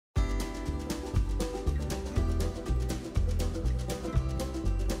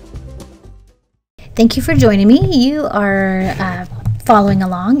Thank you for joining me. You are following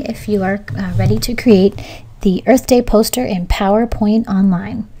along if you are ready to create the Earth Day poster in PowerPoint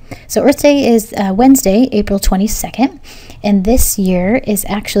online. So Earth Day is Wednesday, April 22nd, and this year is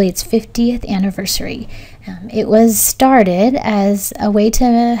actually its 50th anniversary. It was started as a way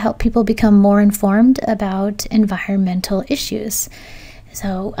to help people become more informed about environmental issues.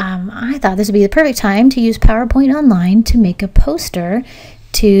 So I thought this would be the perfect time to use PowerPoint online to make a poster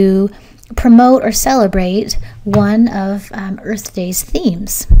to promote or celebrate one of Earth Day's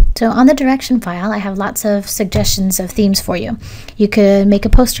themes. So on the direction file, I have lots of suggestions of themes for you. You could make a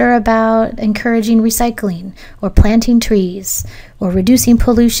poster about encouraging recycling, or planting trees, or reducing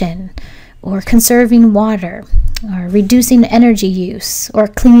pollution, or conserving water, or reducing energy use, or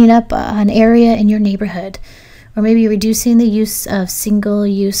cleaning up an area in your neighborhood, or maybe reducing the use of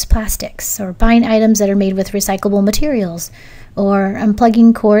single-use plastics, or buying items that are made with recyclable materials, or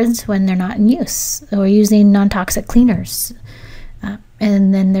unplugging cords when they're not in use, or using non-toxic cleaners.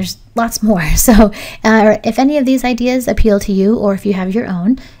 And then there's lots more. So if any of these ideas appeal to you, or if you have your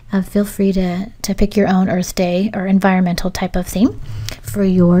own, feel free to pick your own Earth Day or environmental type of theme for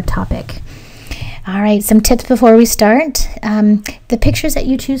your topic. All right, some tips before we start. The pictures that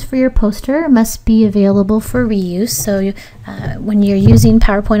you choose for your poster must be available for reuse. So when you're using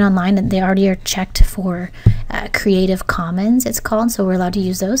PowerPoint online, they already are checked for Creative Commons, it's called, so we're allowed to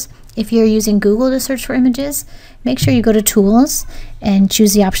use those. If you're using Google to search for images, make sure you go to Tools and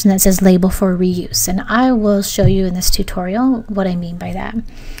choose the option that says Label for Reuse. And I will show you in this tutorial what I mean by that.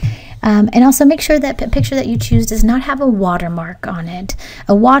 And also make sure that the picture that you choose does not have a watermark on it.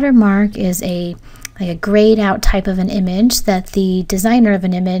 A watermark is a grayed out type of an image that the designer of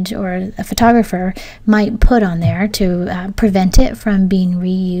an image or a photographer might put on there to prevent it from being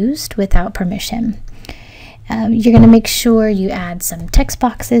reused without permission. You're going to make sure you add some text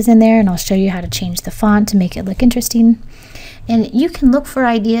boxes in there, and I'll show you how to change the font to make it look interesting. And you can look for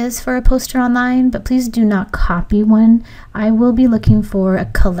ideas for a poster online, but please do not copy one. I will be looking for a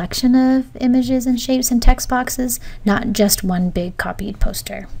collection of images and shapes and text boxes, not just one big copied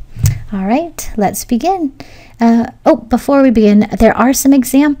poster. All right, let's begin. Before we begin, there are some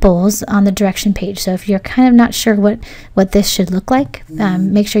examples on the direction page. So if you're kind of not sure what this should look like,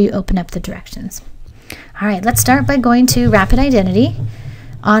 make sure you open up the directions. All right, let's start by going to Rapid Identity.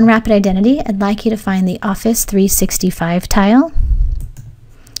 On Rapid Identity, I'd like you to find the Office 365 tile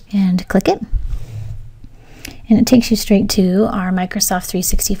and click it. And it takes you straight to our Microsoft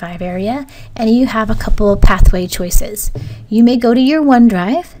 365 area, and you have a couple of pathway choices. You may go to your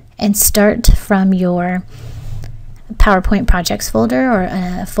OneDrive and start from your PowerPoint projects folder, or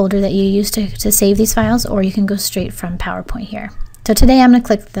a folder that you use to save these files, or you can go straight from PowerPoint here. So today I'm going to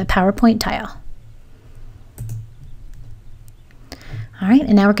click the PowerPoint tile. All right,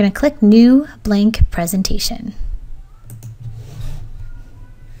 and now we're going to click New Blank Presentation.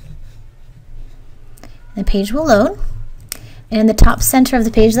 The page will load, and in the top center of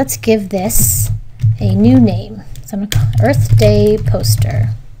the page, let's give this a new name. So I'm going to call it Earth Day Poster.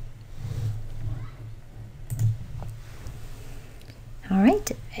 All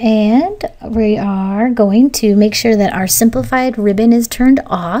right, and we are going to make sure that our simplified ribbon is turned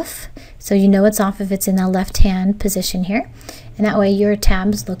off. So you know it's off if it's in the left-hand position here. And that way your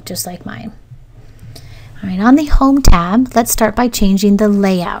tabs look just like mine. All right, on the Home tab, let's start by changing the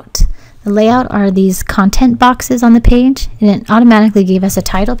layout. The layout are these content boxes on the page, and it automatically gave us a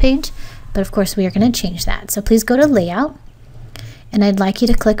title page, but of course we are going to change that. So please go to Layout, and I'd like you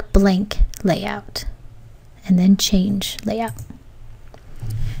to click Blank Layout, and then Change Layout.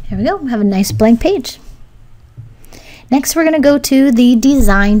 There we go, we have a nice blank page. Next, we're going to go to the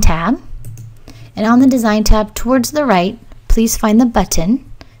Design tab, and on the Design tab towards the right, please find the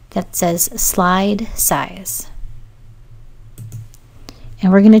button that says Slide Size.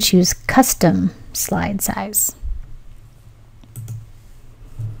 And we're going to choose Custom Slide Size.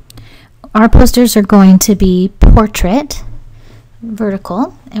 Our posters are going to be portrait,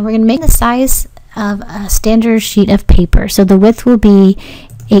 vertical, and we're going to make the size of a standard sheet of paper. So the width will be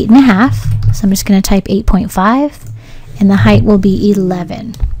 8.5, so I'm just going to type 8.5, and the height will be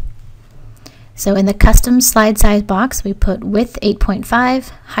 11. So in the custom slide size box, we put width 8.5,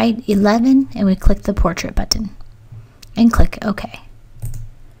 height 11, and we click the portrait button and click OK.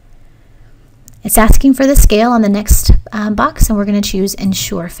 It's asking for the scale on the next box, and we're going to choose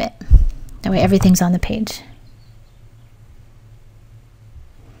Ensure Fit. That way everything's on the page.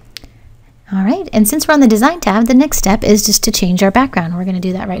 All right, and since we're on the Design tab, the next step is just to change our background. We're going to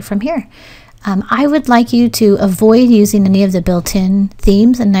do that right from here. I would like you to avoid using any of the built-in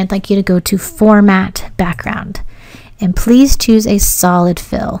themes, and I'd like you to go to Format Background. And please choose a solid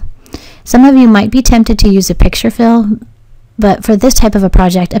fill. Some of you might be tempted to use a picture fill, but for this type of a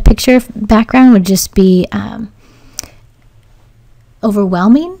project, a picture background would just be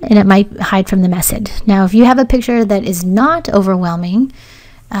overwhelming, and it might hide from the message. Now, if you have a picture that is not overwhelming,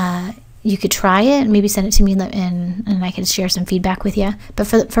 you could try it, maybe send it to me and I can share some feedback with you.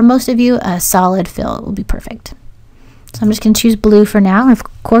 But for most of you, a solid fill will be perfect. So I'm just going to choose blue for now. Of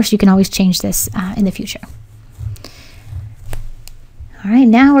course, you can always change this in the future. All right,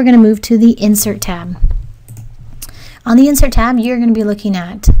 now we're going to move to the Insert tab. On the Insert tab, you're going to be looking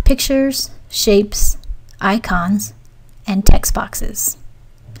at pictures, shapes, icons, and text boxes.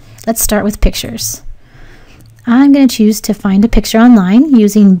 Let's start with pictures. I'm going to choose to find a picture online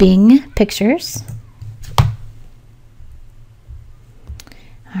using Bing Pictures.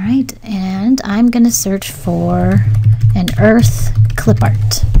 All right, and I'm going to search for an Earth clip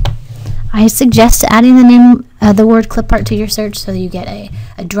art. I suggest adding the name, the word clip art to your search so that you get a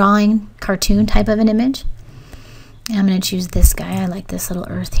drawing, cartoon type of an image. And I'm going to choose this guy. I like this little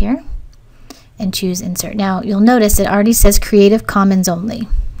Earth here. And choose Insert. Now, you'll notice it already says Creative Commons only.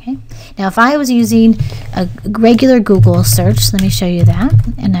 Okay. Now, if I was using a regular Google search, let me show you that.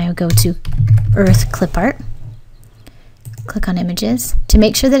 And I would go to Earth clip art. Click on Images. To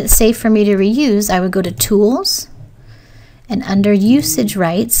make sure that it's safe for me to reuse, I would go to Tools. And under Usage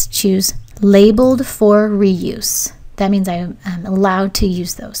Rights, choose Labeled for Reuse. That means I am allowed to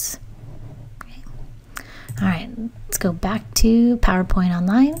use those. Okay. All right, let's go back to PowerPoint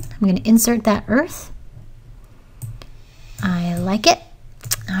Online. I'm going to insert that Earth. I like it.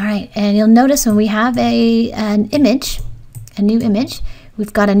 All right, and you'll notice when we have an new image,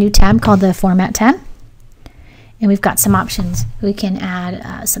 we've got a new tab called the Format tab. And we've got some options. We can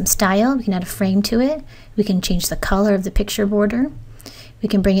add some style, we can add a frame to it, we can change the color of the picture border, we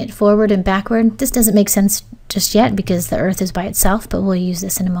can bring it forward and backward. This doesn't make sense just yet because the Earth is by itself, but we'll use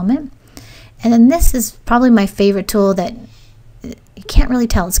this in a moment. And then this is probably my favorite tool that you can't really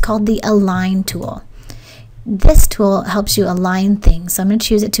tell. It's called the Align tool. This tool helps you align things. So I'm going to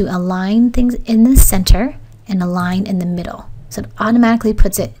choose it to align things in the center and align in the middle. So it automatically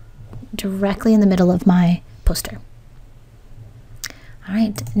puts it directly in the middle of my poster. All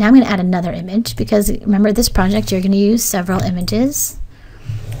right, now I'm going to add another image because remember this project you're going to use several images.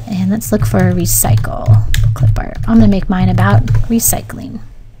 And let's look for a recycle clip art. I'm going to make mine about recycling.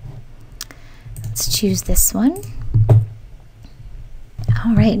 Let's choose this one.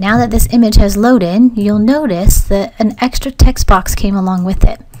 All right, now that this image has loaded, you'll notice that an extra text box came along with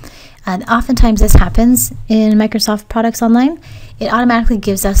it. Oftentimes this happens in Microsoft products online. It automatically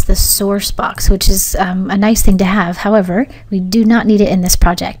gives us the source box, which is a nice thing to have. However, we do not need it in this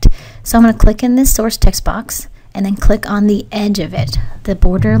project. So I'm going to click in this source text box and then click on the edge of it, the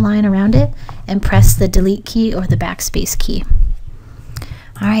border line around it, and press the delete key or the backspace key.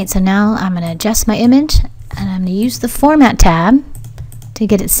 All right, so now I'm going to adjust my image and I'm going to use the Format tab to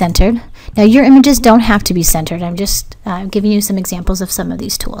get it centered. Now your images don't have to be centered. I'm just giving you some examples of some of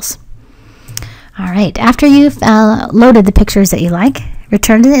these tools. All right, after you've loaded the pictures that you like,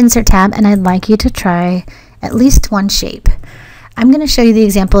 return to the Insert tab, and I'd like you to try at least one shape. I'm going to show you the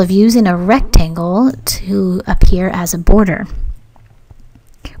example of using a rectangle to appear as a border.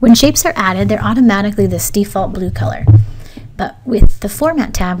 When shapes are added, they're automatically this default blue color. But with the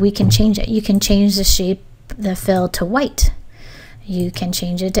Format tab, we can change it. You can change the shape, the fill to white. You can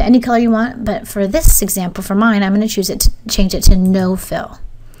change it to any color you want, but for this example, for mine, I'm going to change it to no fill.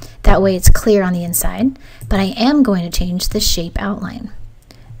 That way it's clear on the inside, but I am going to change the shape outline.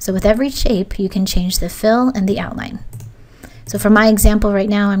 So with every shape, you can change the fill and the outline. So for my example right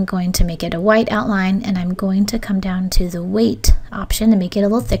now, I'm going to make it a white outline, and I'm going to come down to the weight option to make it a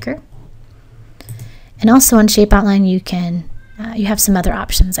little thicker. And also on shape outline, you have some other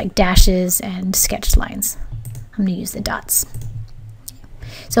options like dashes and sketched lines. I'm going to use the dots.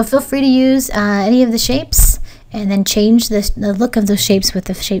 So feel free to use any of the shapes and then change the look of those shapes with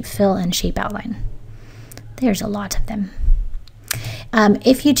the shape fill and shape outline. There's a lot of them.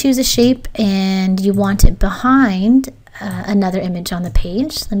 If you choose a shape and you want it behind another image on the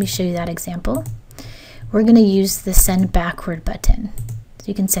page, let me show you that example. We're going to use the Send Backward button. So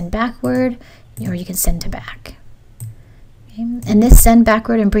you can send backward or you can send to back. Okay. And this Send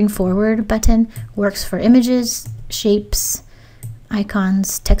Backward and Bring Forward button works for images, shapes,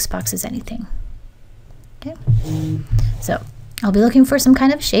 icons, text boxes, anything. Okay. So I'll be looking for some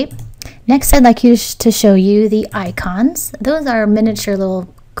kind of shape. Next, I'd like you to show you the icons. Those are miniature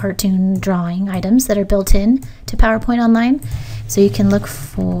little cartoon drawing items that are built in to PowerPoint Online. So you can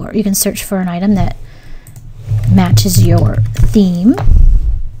search for an item that matches your theme.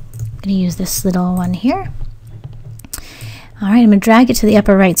 I'm going to use this little one here. All right, I'm going to drag it to the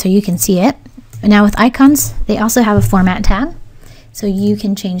upper right so you can see it. Now with icons, they also have a format tab, so you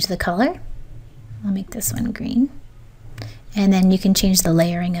can change the color. I'll make this one green. And then you can change the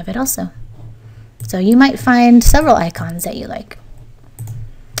layering of it also. So you might find several icons that you like.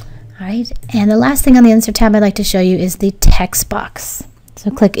 All right, and the last thing on the Insert tab I'd like to show you is the text box.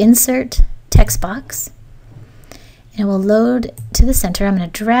 So click Insert Text Box, and it will load to the center. I'm going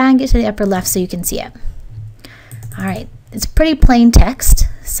to drag it to the upper left so you can see it. All right, it's pretty plain text,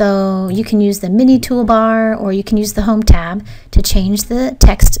 so you can use the mini toolbar or you can use the Home tab to change the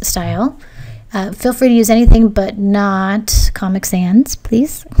text style. Feel free to use anything but not Comic Sans,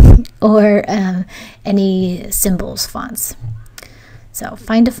 please, or any symbols fonts. So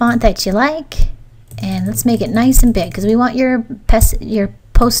find a font that you like, and let's make it nice and big because we want your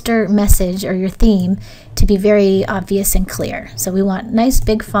poster message or your theme to be very obvious and clear. So we want nice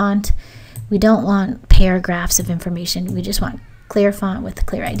big font. We don't want paragraphs of information. We just want clear font with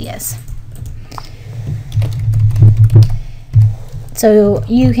clear ideas. So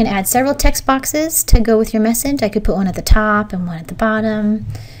you can add several text boxes to go with your message. I could put one at the top and one at the bottom.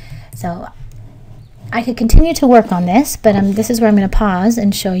 So I could continue to work on this, but this is where I'm going to pause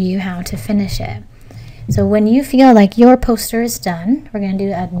and show you how to finish it. So when you feel like your poster is done, we're going to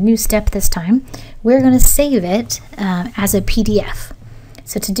do a new step this time. We're going to save it as a PDF.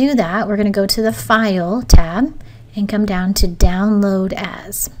 So to do that, we're going to go to the File tab and come down to Download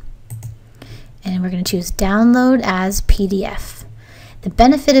As. And we're going to choose Download as PDF. The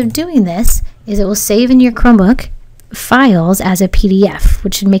benefit of doing this is it will save in your Chromebook files as a PDF,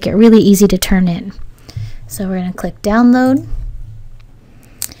 which should make it really easy to turn in. So we're going to click Download.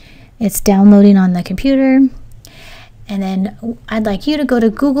 It's downloading on the computer. And then I'd like you to go to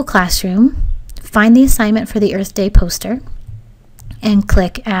Google Classroom, find the assignment for the Earth Day poster, and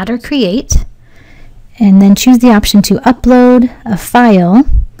click Add or Create, and then choose the option to upload a file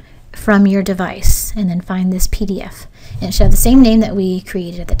from your device, and then find this PDF. And it should have the same name that we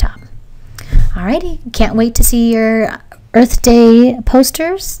created at the top. Alrighty, can't wait to see your Earth Day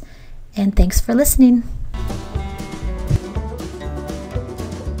posters, and thanks for listening.